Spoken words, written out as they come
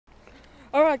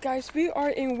Alright guys, we are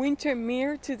in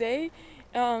Windermere today.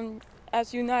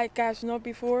 As you guys know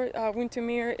before,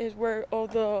 Windermere is where all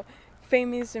the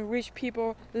famous and rich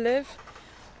people live.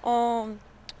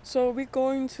 So we're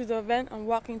going to the event. I'm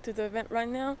walking to the event right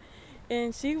now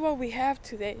and see what we have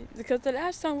today, because the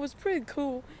last time was pretty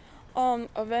cool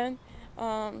event,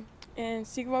 and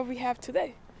see what we have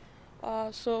today.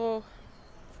 But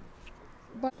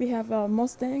we have a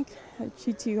Mustang, a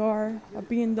GTR, a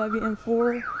BMW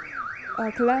M4, a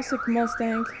classic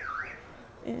Mustang,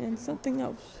 and something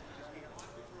else.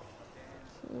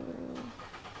 Ooh,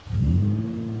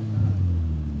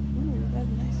 that's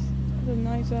nice. That's a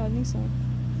nice Nissan.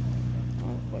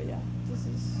 But yeah, this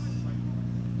is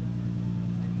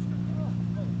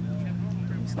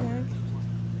Mustang.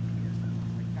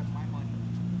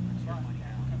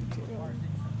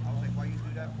 I was like, why you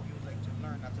do that for? He was like, to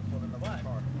learn not to fall in love with the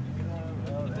car.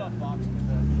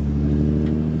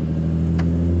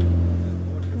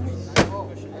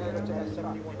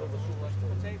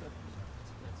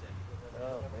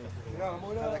 I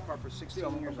had that car for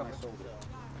 16 years and I sold it.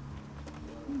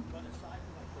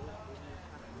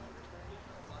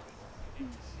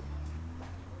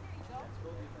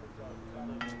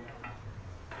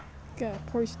 Got a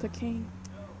Porsche Taycan.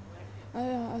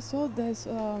 I saw this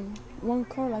one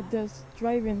car like this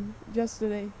driving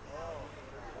yesterday.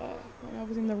 When I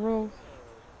was in the road.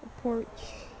 A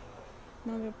Porsche,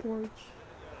 another Porsche.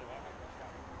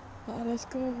 Let's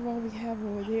go what we have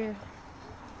over there.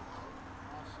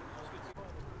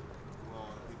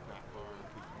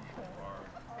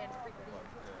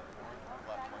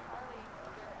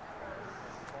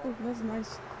 Oh, that's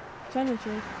nice.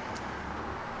 Janitor.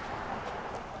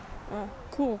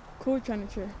 Cool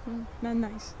janitor. Not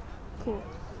nice. Cool.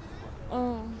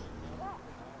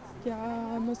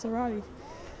 Yeah, Maserati.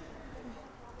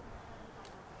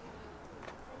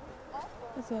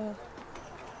 That's a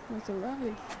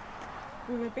Maserati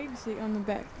with a baby seat on the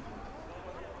back.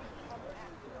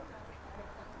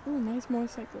 Ooh, nice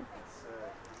motorcycle.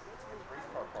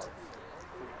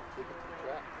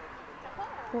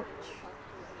 Porsche.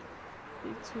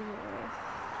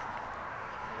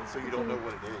 So you don't know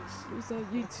what it is. It's a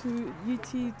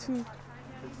UT2.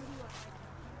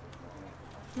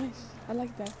 Nice. I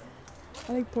like that.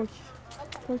 I like Porsche.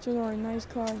 Porsches are nice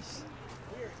cars.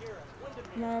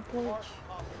 Another Porsche.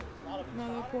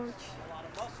 Another Porsche.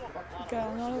 Got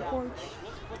another Porsche.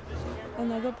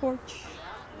 Another Porsche.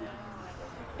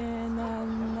 And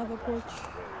another Porsche.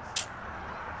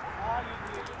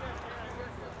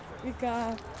 We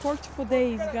got Porsche for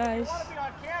days, guys. If you want to be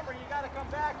on camera, you got to come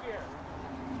back here.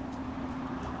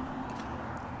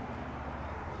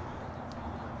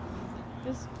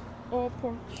 This all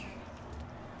Porsche.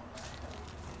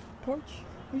 Porsche?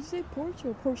 Did you say Porsche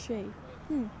or Porsche?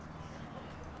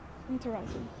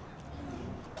 Interesting.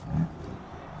 And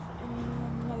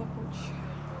another Porsche.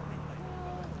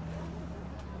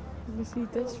 Let me see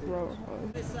this row.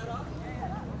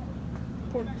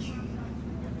 Porsche.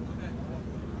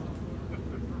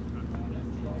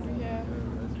 Yeah,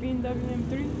 BMW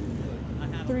M3,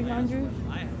 300.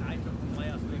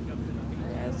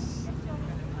 Yes,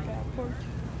 got Porsche.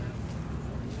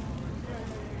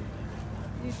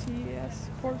 UTS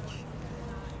Porsche.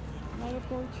 Another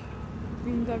Porsche.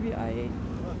 BMW i8.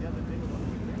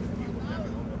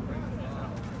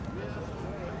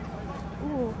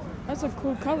 Ooh, that's a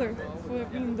cool color for a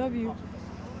BMW.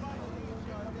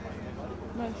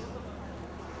 Nice.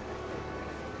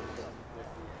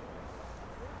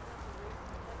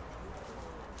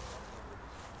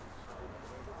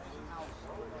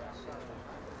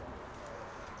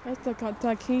 That's like a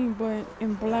Taycan, but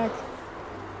in black.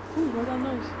 Ooh, what that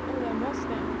noise? Oh, that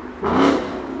Mustang.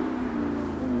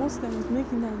 That Mustang is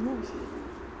making that noise.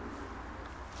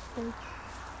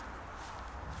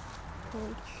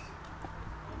 Porsche.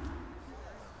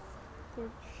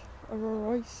 A Rolls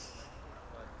Royce.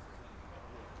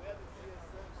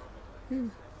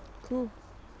 Cool.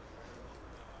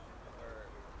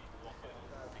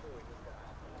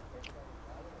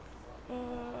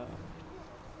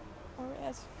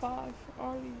 RS5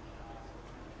 RD.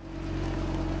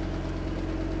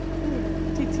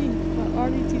 TT,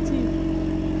 RD TT.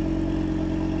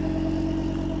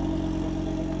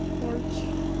 Porsche.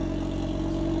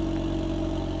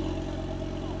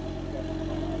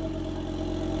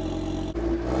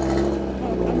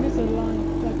 Oh, I missed a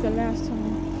line like the last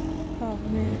time. Oh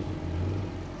man.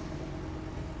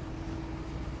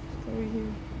 Over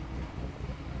here.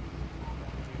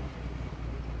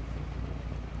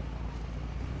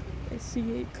 A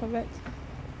C8 Corvette.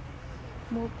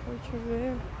 More Porsche over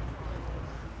there.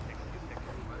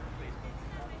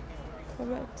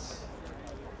 Corvette.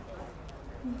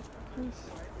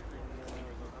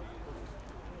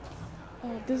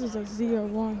 Oh, this is a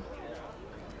ZR1.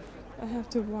 I have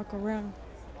to walk around.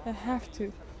 I have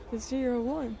to. It's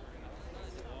ZR1.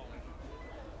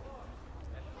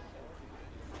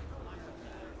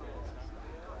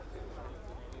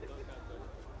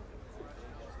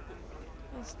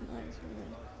 That's nice,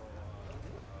 man.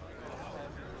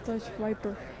 Dutch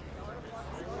Viper.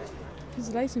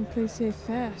 His license plate say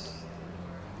fast.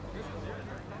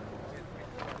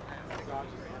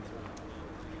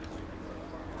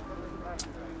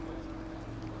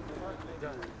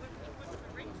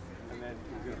 And then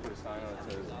he's gonna put a sign on it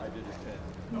that says, "I did this pit."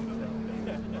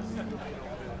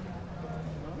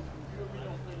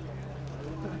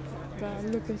 God,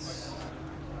 Lucas.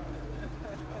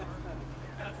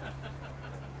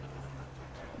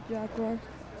 Jaguar,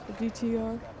 the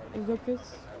GTR, a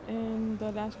Lucas, and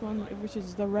the last one, which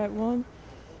is the red one,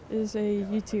 is a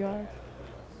GTR.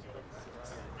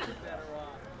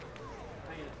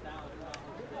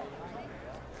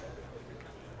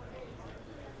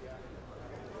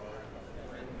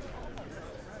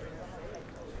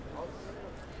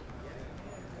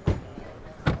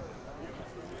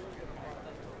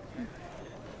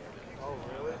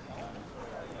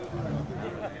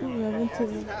 Ooh, I went to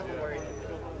the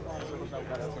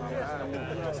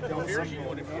Here's you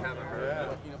one if you haven't heard.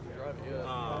 Lucky enough to drive it,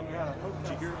 yeah.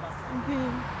 Did you hear about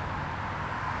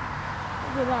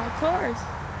There's a lot of cars.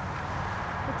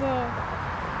 With the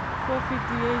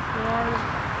 458 Ferrari.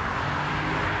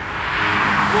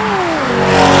 Whoa!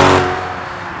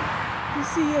 The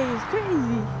CA is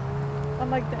crazy. I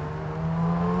like that.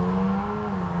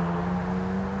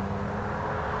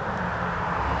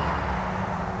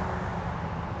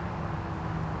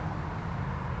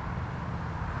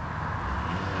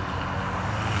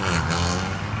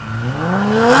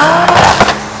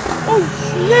 Oh,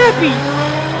 snappy!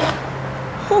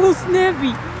 Oh,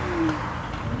 snappy!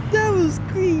 That was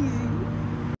crazy.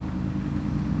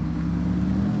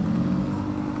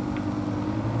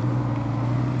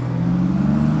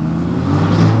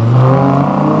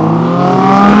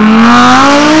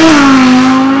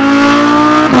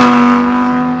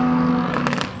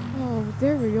 Oh,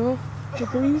 there we go. The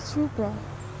green Supra.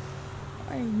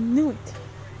 I knew it.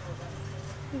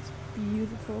 It's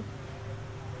beautiful.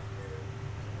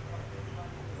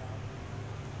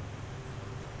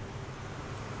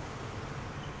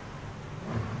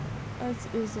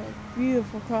 That is a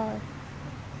beautiful car.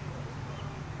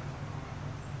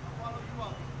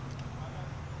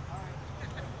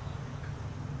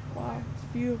 Wow, it's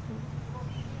beautiful.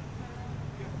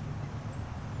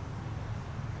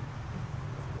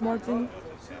 Martin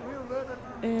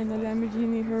and the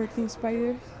Lamborghini Hurricane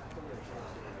Spider.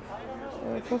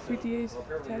 458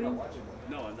 Italian.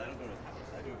 No, I don't go to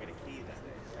I do get a key that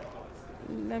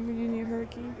day. Lamborghini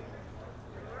Hurricane.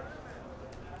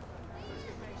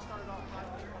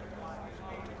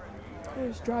 Oh,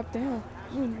 it's dropped down.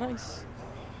 Ooh, nice.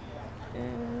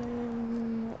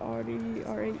 And Audi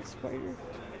R8 Spider.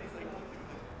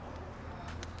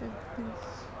 Okay, nice.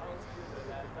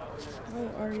 Oh,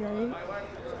 Audi R8.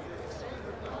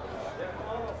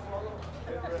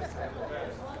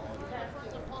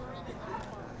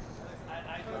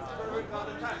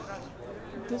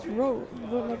 This road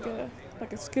looked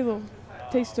like a Skittle.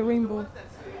 Taste the rainbow.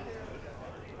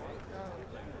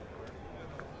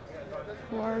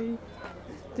 Ferrari.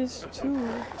 This one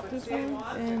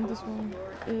and this one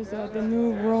is the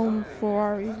new Rome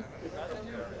Ferrari.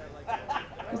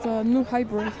 It's a new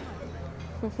hybrid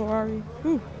for Ferrari.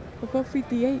 Ooh, the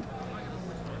 458.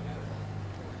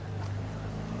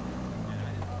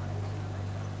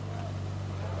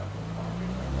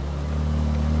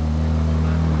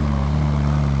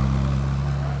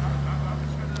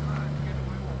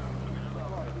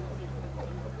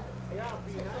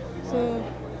 So,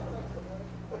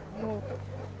 well,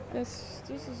 this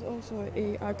is also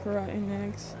a Acura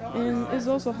NX, and it's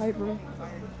also hybrid.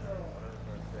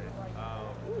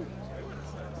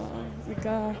 We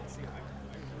got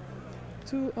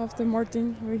two of the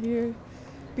Martin over here,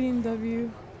 BMW,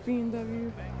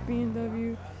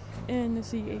 and the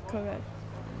C8 Corvette.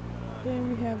 Then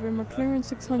we have a McLaren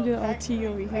 600 LT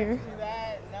over here.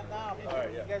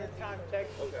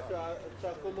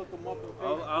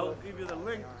 I'll give you the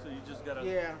link, so you just gotta.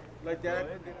 Yeah, like that.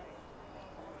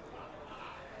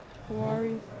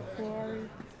 Ferrari,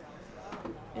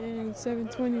 and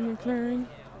 720 McLaren,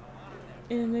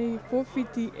 and a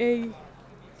 458.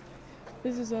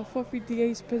 This is a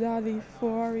 458 Pedali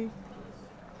Ferrari.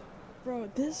 Bro,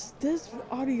 this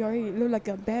Audi R8 look like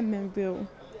a Batman build.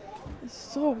 It's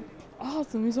so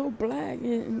awesome. It's so black,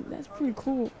 and that's pretty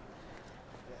cool.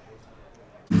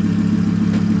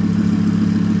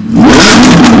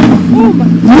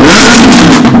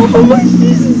 Oh my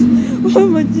Jesus! Oh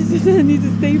my Jesus! I need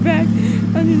to stay back.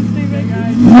 I need to stay back,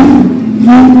 guys.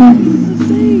 This is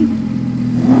insane.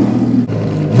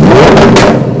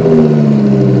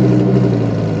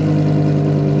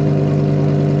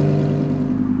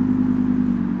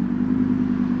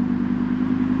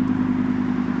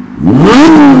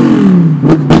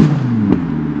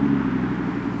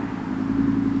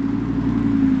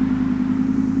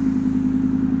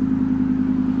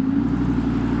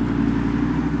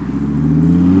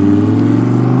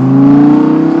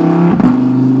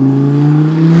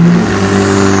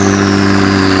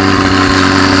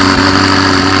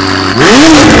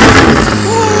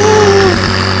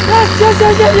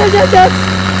 Yes.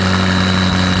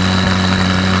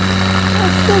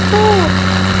 That's so cool.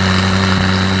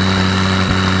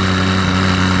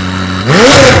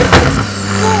 Whoa.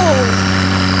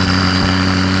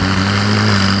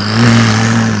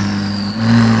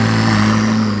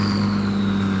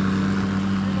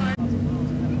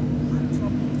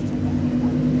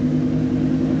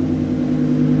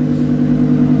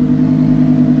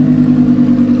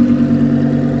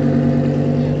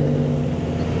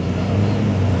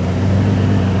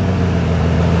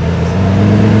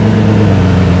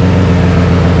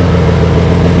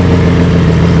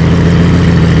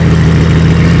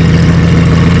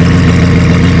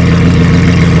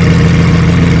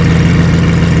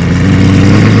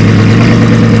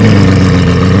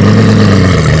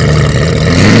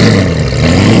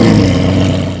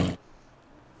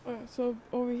 So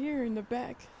over here in the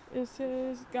back, it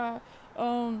says got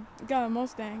a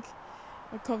Mustang,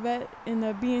 a Corvette, and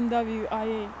a BMW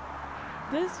i8.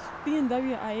 This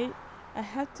BMW i8, I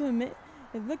have to admit,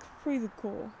 it looks pretty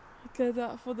cool because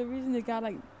for the reason it got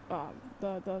like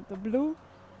the blue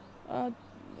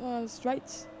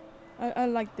stripes. I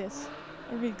like this.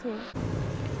 It's really cool.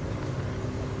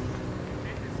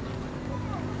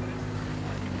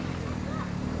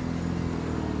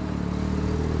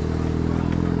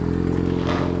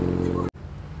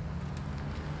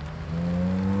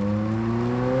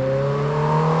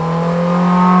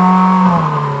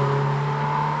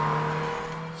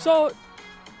 So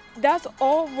that's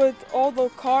all with all the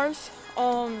cars.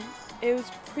 It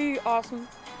was pretty awesome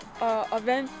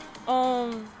event.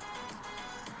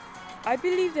 I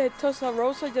believe that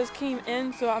Testarossa just came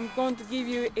in, so I'm going to give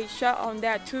you a shot on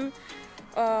that too.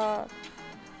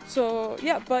 So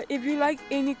yeah, but if you like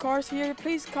any cars here,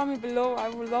 please comment below. I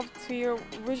would love to hear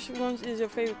which ones is your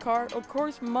favorite car. Of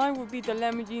course, mine would be the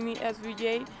Lamborghini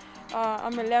SVJ.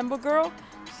 I'm a Lambo girl,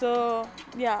 so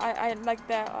yeah, I like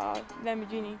that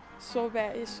Lamborghini so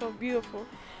bad. It's so beautiful.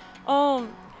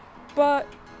 But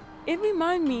it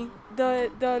remind me,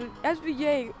 the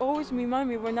SVJ always remind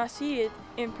me when I see it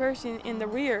in person in the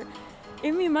rear.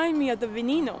 It remind me of the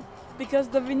Veneno, because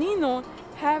the Veneno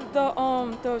have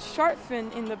the shark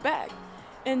fin in the back,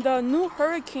 and the new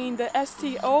Hurricane, the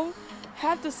STO,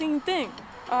 have the same thing.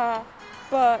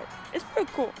 But it's pretty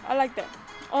cool. I like that.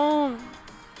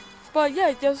 But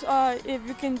yeah, just if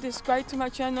you can subscribe to my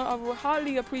channel, I will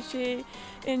highly appreciate it.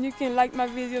 And you can like my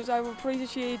videos, I will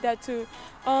appreciate that too.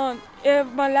 If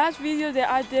my last video that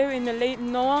I did in the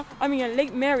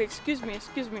Lake Mary, excuse me.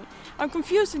 I'm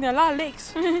confusing a lot of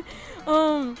lakes.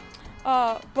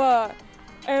 But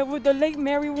with the Lake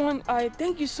Mary one,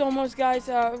 thank you so much, guys.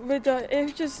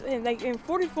 It's just like in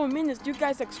 44 minutes, you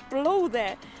guys explode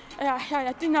that.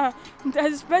 I did not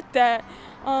expect that.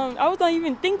 I was not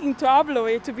even thinking to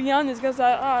upload it, to be honest, because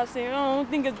I don't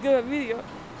think it's good video.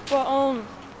 But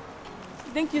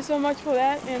thank you so much for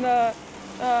that. And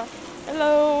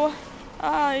hello,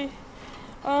 hi.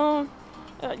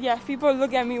 Yeah, people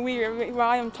look at me weird while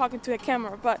I am talking to a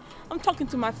camera, but I'm talking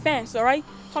to my fans, alright?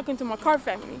 Talking to my car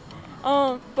family.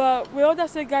 But with all that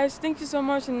said, guys, thank you so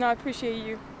much, and I appreciate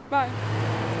you. Bye.